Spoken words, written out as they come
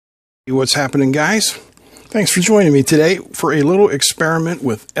What's happening, guys? Thanks for joining me today for a little experiment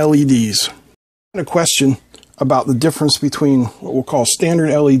with LEDs. I had a question about the difference between what we'll call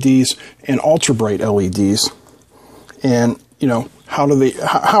standard LEDs and ultra-bright LEDs. And, you know, how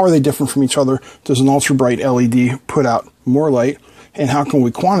are they different from each other? Does an ultra-bright LED put out more light? And how can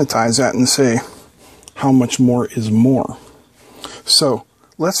we quantize that and say how much more is more? So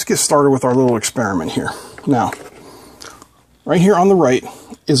let's get started with our little experiment here. Now, right here on the right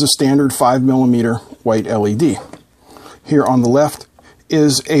is a standard 5mm white LED. Here on the left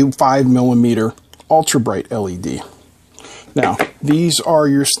is a 5mm ultra-bright LED. Now, these are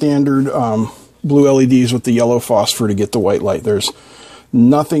your standard blue LEDs with the yellow phosphor to get the white light. There's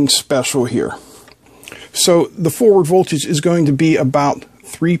nothing special here. So the forward voltage is going to be about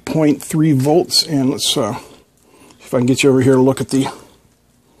 3.3 volts. And let's see if I can get you over here to look at the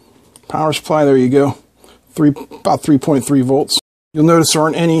power supply. There you go. About 3.3 volts. You'll notice there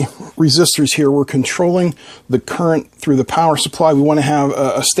aren't any resistors here. We're controlling the current through the power supply. We want to have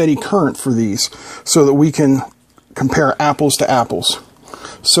a steady current for these so that we can compare apples to apples.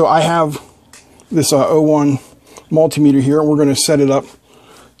 So I have this 01 multimeter here. We're going to set it up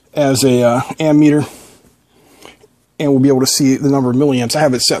as a ammeter, and we'll be able to see the number of milliamps. I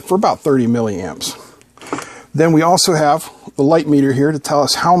have it set for about 30 milliamps. Then we also have the light meter here to tell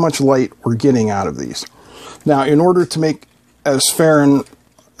us how much light we're getting out of these. Now, in order to make as fair and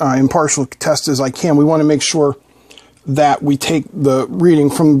impartial test as I can, we want to make sure that we take the reading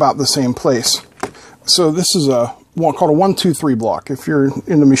from about the same place. So this is called a 1, 2, 3 block. If you're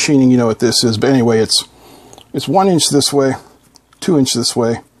into machining, you know what this is. But anyway, it's 1 inch this way, 2 inch this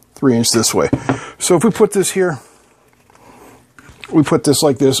way, 3 inch this way. So if we put this here, we put this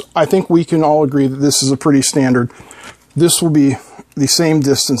like this, I think we can all agree that this is a pretty standard. This will be the same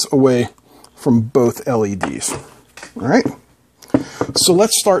distance away from both LEDs. All right? So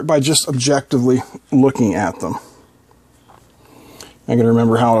let's start by just objectively looking at them. I gotta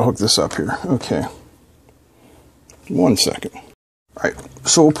remember how to hook this up here. Okay. 1 second. All right,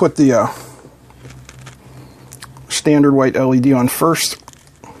 so we'll put the standard white LED on first.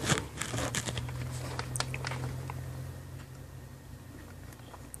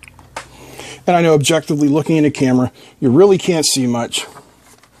 And I know objectively looking in the camera, you really can't see much.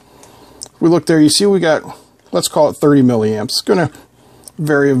 We look there, you see we got, let's call it 30 milliamps. It's going to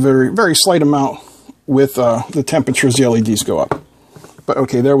vary a very slight amount with the temperature as the LEDs go up. But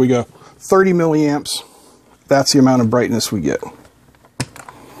okay, there we go. 30 milliamps, that's the amount of brightness we get.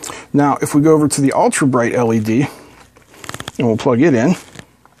 Now, if we go over to the ultra bright LED, and we'll plug it in,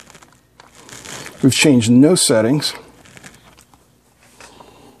 we've changed no settings.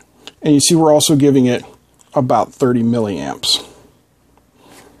 And you see we're also giving it about 30 milliamps.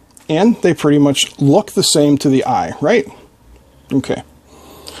 And they pretty much look the same to the eye, right? Okay.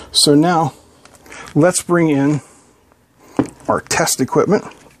 So now, let's bring in our test equipment.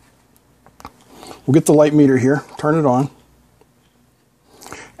 We'll get the light meter here, turn it on.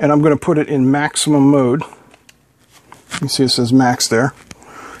 And I'm going to put it in maximum mode. You can see it says max there.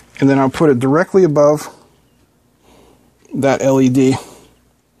 And then I'll put it directly above that LED.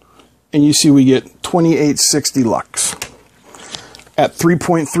 And you see we get 2860 lux at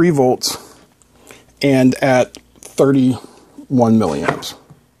 3.3 volts and at 31 milliamps.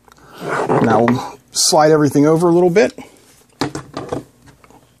 Now we'll slide everything over a little bit.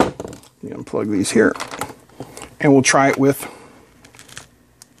 Unplug these here, and we'll try it with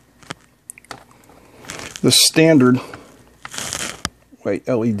the standard white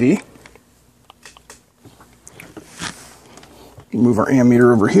LED. Move our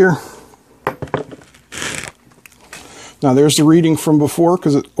ammeter over here. Now there's the reading from before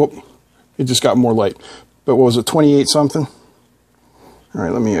because it just got more light. But what was it, 28 something? All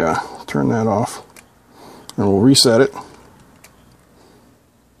right, let me turn that off, and we'll reset it.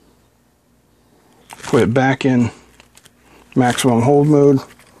 Put it back in maximum hold mode,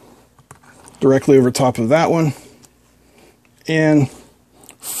 directly over top of that one, and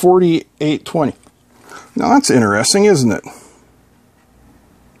 4820. Now that's interesting, isn't it?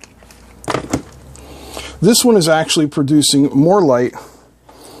 This one is actually producing more light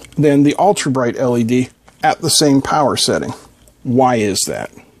than the ultra bright LED at the same power setting. Why is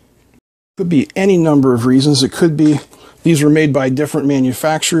that? Could be any number of reasons. It could be these were made by different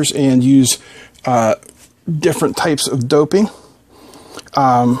manufacturers and use different types of doping.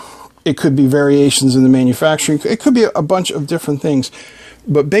 It could be variations in the manufacturing. It could be a bunch of different things.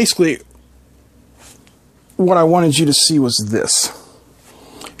 But basically, what I wanted you to see was this.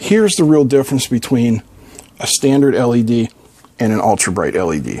 Here's the real difference between a standard LED and an ultra bright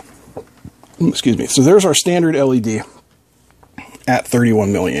LED. Excuse me. So there's our standard LED at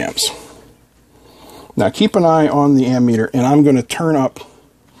 31 milliamps. Now keep an eye on the ammeter, and I'm going to turn up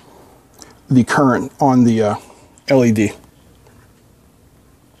the current on the LED.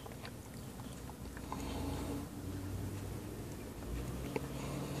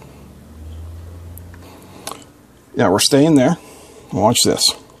 Now we're staying there. Watch this.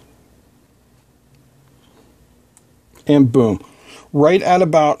 And boom. Right at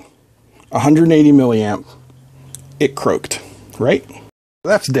about 180 milliamp, it croaked, right?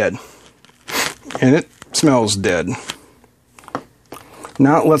 That's dead. And it smells dead.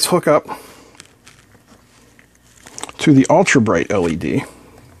 Now let's hook up to the Ultrabright LED.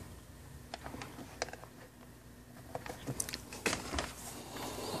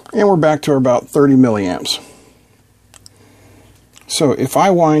 And we're back to about 30 milliamps. So if I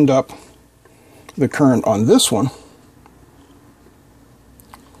wind up the current on this one,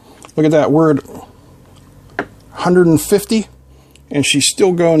 look at that, we're at 150 and she's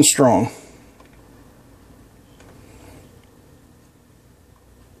still going strong.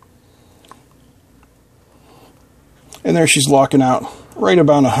 And there she's locking out right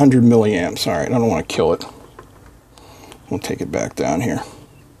about 100 milliamps. All right, I don't want to kill it. We'll take it back down here.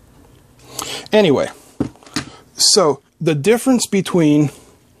 Anyway, so the difference between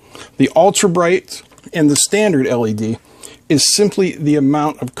the Ultrabright and the standard LED is simply the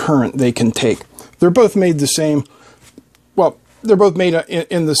amount of current they can take. They're both made the same, well, they're both made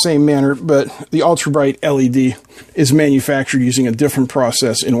in the same manner, but the Ultrabright LED is manufactured using a different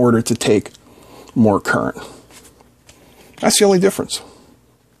process in order to take more current. That's the only difference.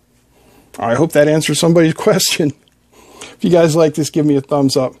 I hope that answers somebody's question. If you guys like this, give me a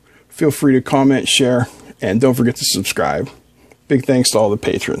thumbs up. Feel free to comment, share, and don't forget to subscribe. Big thanks to all the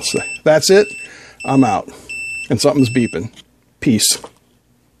patrons. That's it. I'm out. And something's beeping. Peace.